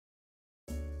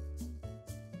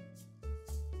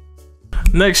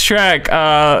Next track,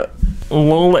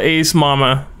 Lul Ace,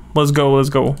 Momma. Let's go, let's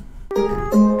go.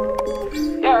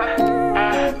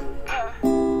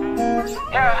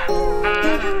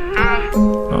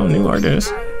 Oh, new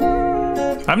artist.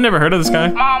 I've never heard of this guy.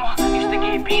 Mama used to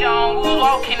get beat on, we was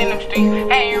walking in them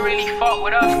streets. Ain't really fuck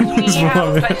with us, cause we ain't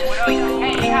have a place with us.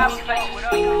 Ain't have a place with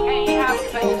us. Ain't have a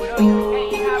place with us.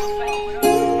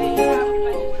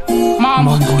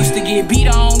 Mama used to get beat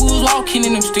on, we was walking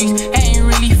in them streets. Ain't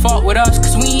really fuck with us,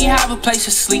 cause we ain't have a place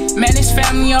to sleep. Man, it's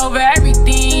family over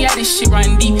everything, yeah, this shit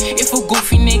run deep. If a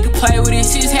goofy nigga play with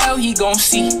this, his hell he gon'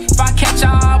 see. If I catch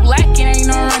y'all black, it ain't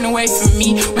no run away from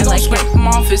me. We gon' scrape him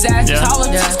off his ass, his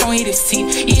politics gon' hit his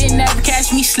teeth. He didn't never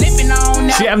catch me slipping on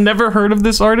that. See, I've never heard of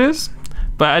this artist,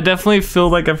 but I definitely feel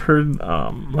like I've heard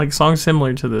like songs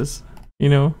similar to this, you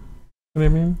know? What I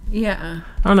mean? Yeah.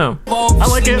 I don't know. I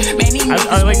like it.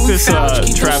 I like this trap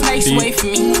beat.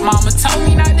 Mama told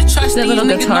me not to trust the little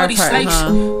guitar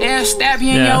part, They'll stab you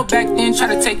in your back, then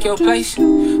try to take your place.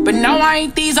 But no, I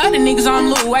ain't these other niggas. I'm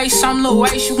Lul Ace. I'm Lul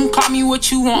Ace. You can call me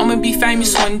what you want. I'ma be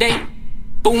famous one day.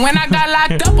 But when I got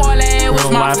locked up, all that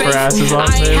was my face. I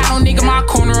ain't had no nigga my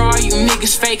corner, all you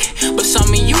niggas fake. But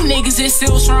some of you niggas is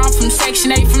still strong from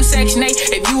Section 8, from Section 8.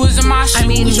 If you was in my shoes, I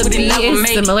mean, the beat is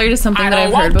similar to something that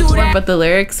I've heard before, but the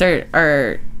lyrics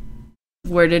are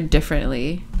worded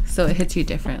differently, so it hits you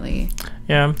differently.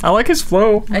 Yeah, I like his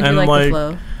flow. I do like the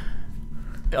flow.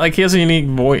 Like, he has a unique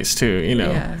voice, too, you know?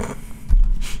 Yeah.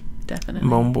 Definitely.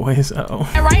 Moan Boys, but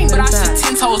I sit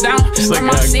 10 toes down. It's like a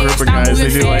group of guys, they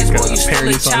do like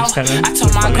parody songs kind of. I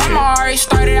told my grandma already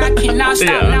started, I cannot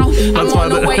stop now. I'm on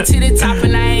the way to the top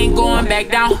and I ain't going back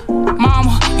down.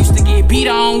 Mama used to get beat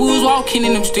on, we was walking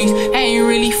in them streets. Ain't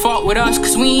really fought with us,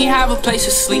 cause we ain't have a place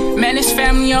to sleep. Man, it's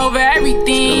family over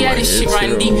everything, yeah, this shit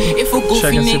run deep. If a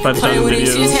goofy nigga play with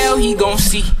this, his hell he gon'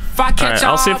 see. If I catch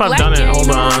I'll see if I've done it.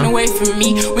 Hold on. Away from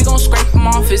me. We gon' scrape him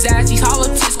off his ass. These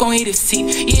politics gon' hit his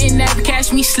teeth. You didn't never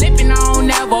catch me slipping on,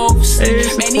 never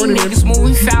oversleep. Man, these niggas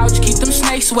moving foul. Just keep them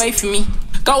snakes away from me.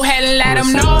 Go ahead and let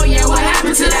him know, yeah, what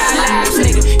happened to that last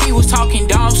nigga? He was talking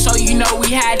dumb, so you know we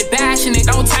had to bash in it.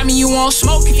 Don't tell me you won't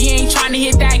smoke if you ain't trying to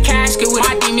hit that casket. With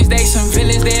my demons, they some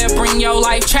villains, they'll bring your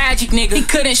life tragic, nigga. He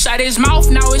couldn't shut his mouth,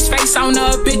 now his face on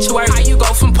the obituary. How you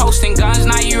go from posting guns,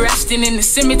 now you resting in the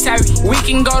cemetery? We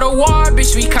can go to war,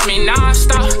 bitch, we coming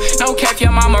non-stop. No care if your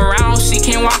mama around, she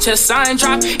can watch her son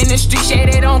drop. In the streets, yeah,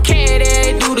 they don't care,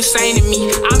 they do the same to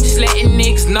me. I'm just letting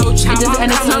niggas know how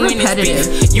I'm coming in this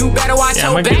beef. You better watch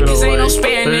your back, cause ain't no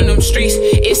sparing in them streets.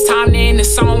 It's time to end the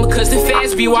song because the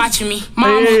feds be watching me.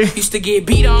 Mama used to get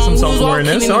beat on, we was walking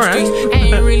in them streets.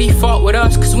 Ain't really fought with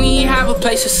us cause we ain't have a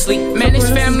place to sleep. Man, it's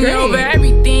family over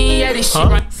everything, yeah, this shit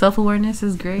right. Self-awareness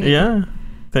is great. Yeah.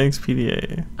 Thanks,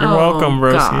 PDA. You're welcome,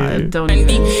 bro.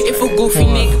 If a goofy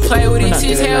nigga play with it,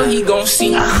 his hell he gon'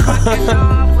 see.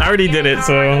 I already did it,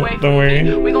 so don't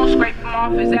worry. We gon' scrape him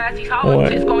off his ass. These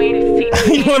holidays gon' eat his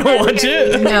teeth. You wanna watch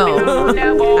it? No,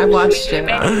 I watched it.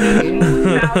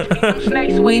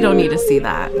 We don't need to see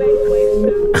that.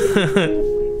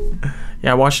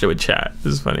 Yeah, I watched it with chat.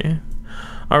 This is funny.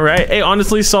 All right. Hey,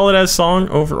 honestly, solid ass song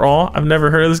overall. I've never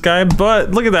heard of this guy,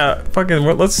 but look at that. Fucking,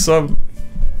 let's sub.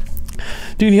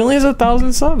 Dude, he only has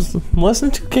 1,000 subs. Less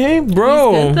than 2K?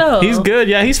 Bro. He's good, though. He's good.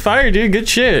 Yeah, he's fire, dude. Good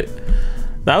shit.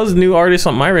 That was a new artist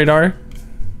on my radar.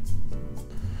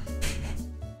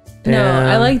 Damn. No,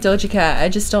 I like Doja Cat. I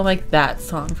just don't like that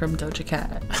song from Doja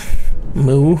Cat.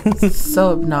 Moo.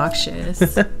 So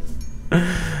obnoxious.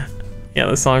 Yeah,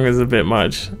 the song is a bit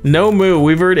much. No Moo.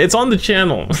 We've heard it's on the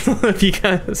channel. If you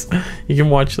guys, you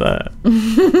can watch that.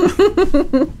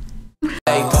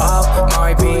 Hey pop,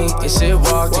 my beat, and shit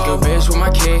walk. Take a bitch with my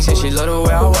kicks, and she love the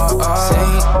way I walk.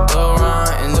 Say, Lil Ron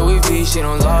and Louis V, she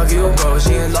don't love you, bro.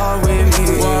 She in love with me.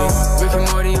 Whoa, Rick and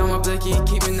Morty on my blicky,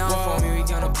 keep it down for me. We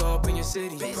gonna blow up in your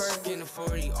city. Perk in the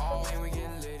 40, oh, and we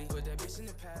getting litty. Put that bitch in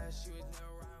the